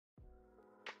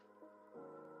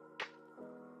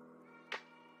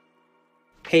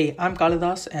Hey, I'm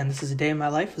Kalidas, and this is a day in my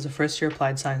life as a first-year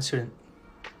applied science student.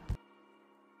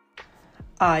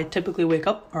 I typically wake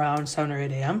up around 7 or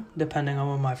 8 a.m., depending on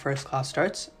when my first class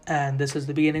starts, and this is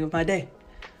the beginning of my day.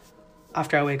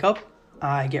 After I wake up,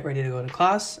 I get ready to go to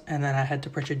class, and then I head to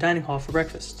Pritchard Dining Hall for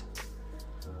breakfast.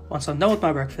 Once I'm done with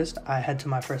my breakfast, I head to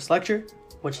my first lecture,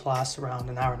 which lasts around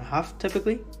an hour and a half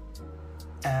typically.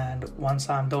 And once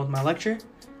I'm done with my lecture,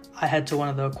 I head to one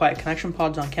of the Quiet Connection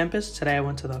pods on campus. Today I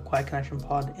went to the Quiet Connection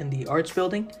pod in the arts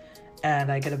building,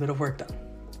 and I get a bit of work done.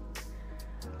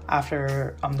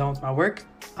 After I'm done with my work,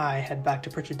 I head back to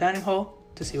Pritchard Dining Hall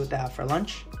to see what they have for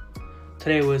lunch.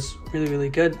 Today was really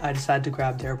good. I decided to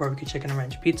grab their barbecue chicken and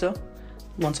ranch pizza.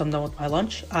 Once I'm done with my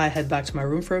lunch, I head back to my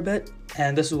room for a bit,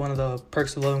 and this is one of the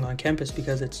perks of living on campus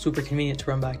because it's super convenient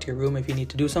to run back to your room if you need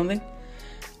to do something.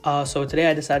 So today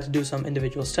I decided to do some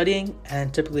individual studying,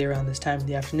 and typically around this time in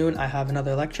the afternoon I have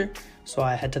another lecture, so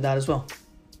I head to that as well.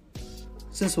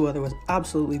 Since the weather was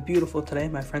absolutely beautiful today,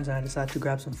 my friends and I decided to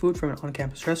grab some food from an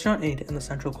on-campus restaurant and eat it in the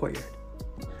central courtyard.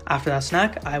 After that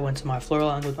snack, I went to my floor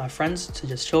lounge with my friends to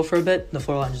just chill for a bit. The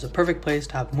floor lounge is a perfect place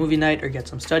to have a movie night or get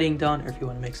some studying done, or if you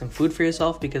want to make some food for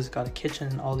yourself because it's got a kitchen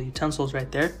and all the utensils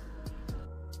right there.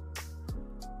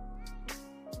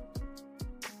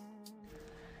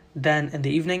 Then in the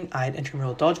evening, I had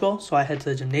intramural dodgeball, so I head to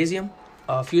the gymnasium.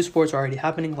 A few sports are already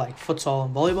happening, like futsal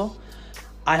and volleyball.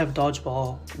 I have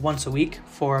dodgeball once a week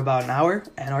for about an hour,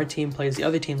 and our team plays the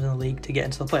other teams in the league to get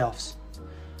into the playoffs.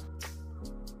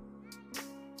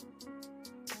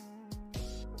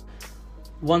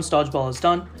 Once dodgeball is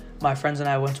done, my friends and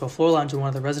I went to a floor lounge in one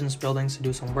of the residence buildings to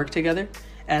do some work together.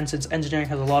 And since engineering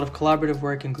has a lot of collaborative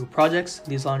work and group projects,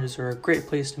 these lounges are a great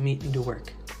place to meet and do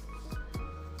work.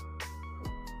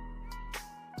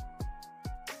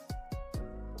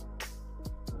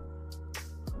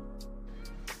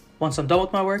 Once I'm done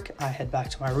with my work, I head back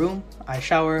to my room, I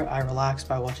shower, I relax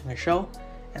by watching a show,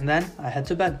 and then I head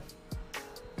to bed.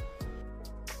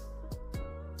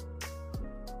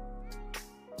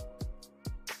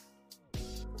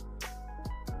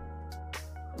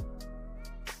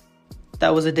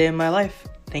 That was a day in my life.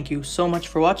 Thank you so much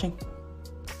for watching.